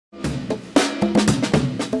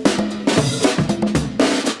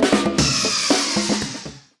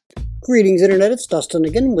Greetings Internet, it's Dustin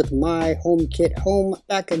again with my HomeKit Home,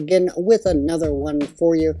 back again with another one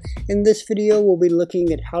for you. In this video we'll be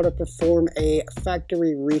looking at how to perform a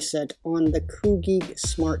factory reset on the Koogeek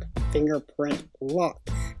Smart Fingerprint lock.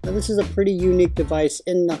 Now this is a pretty unique device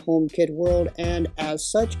in the HomeKit world, and as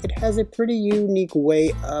such it has a pretty unique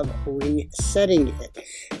way of resetting it.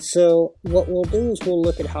 So what we'll do is we'll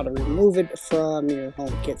look at how to remove it from your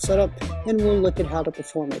HomeKit setup, and we'll look at how to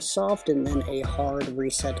perform a soft and then a hard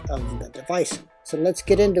reset of the device. So let's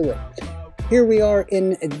get into it. Here we are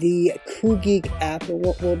in the Koogeek app, and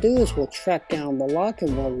what we'll do is we'll track down the lock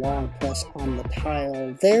and we'll long press on the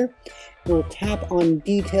tile there. We'll tap on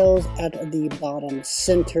details at the bottom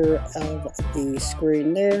center of the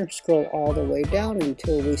screen there, scroll all the way down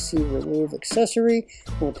until we see remove accessory.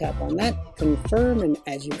 We'll tap on that, confirm, and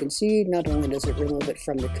as you can see, not only does it remove it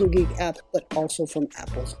from the Koogeek app, but also from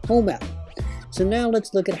Apple's Home app. So now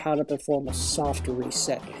let's look at how to perform a soft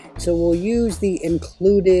reset. So we'll use the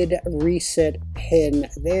included reset pin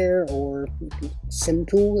there, or SIM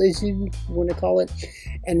tool as you want to call it,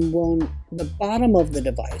 and the bottom of the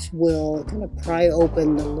device will kind of pry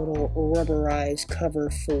open the little rubberized cover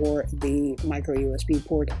for the micro USB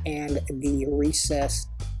port and the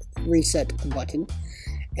reset button,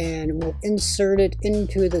 and we'll insert it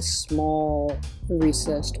into the small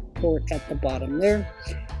recessed port at the bottom there,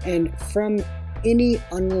 and from any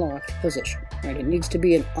unlocked position, right? It needs to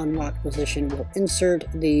be an unlocked position. We'll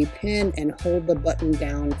insert the pin and hold the button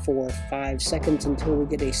down for 5 seconds until we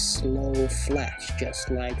get a slow flash, just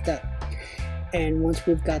like that. And once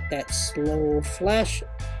we've got that slow flash,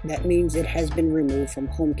 that means it has been removed from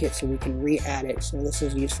HomeKit, so we can re-add it. So this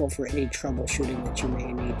is useful for any troubleshooting that you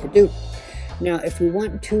may need to do. Now, if we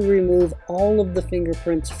want to remove all of the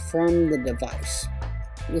fingerprints from the device,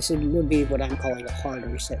 this would be what I'm calling a hard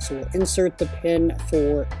reset. So we'll insert the pin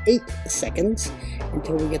for 8 seconds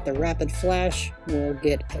until we get the rapid flash. We'll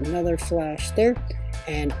get another flash there,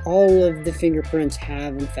 and all of the fingerprints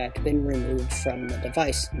have in fact been removed from the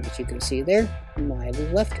device. As you can see there, my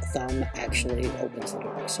left thumb actually opens the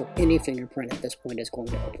device. So any fingerprint at this point is going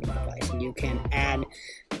to open the device, and you can add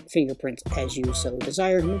fingerprints as you so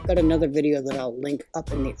desire. We've got another video that I'll link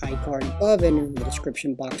up in the iCard above and in the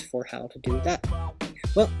description box for how to do that.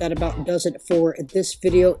 Well, that about does it for this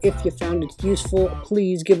video. If you found it useful,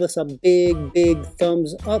 please give us a big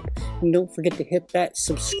thumbs up. And don't forget to hit that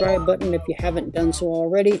subscribe button if you haven't done so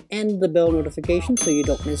already, and the bell notification so you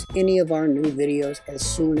don't miss any of our new videos as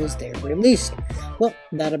soon as they're released. Well,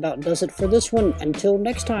 that about does it for this one. Until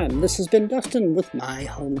next time, this has been Dustin with my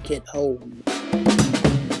HomeKit Home.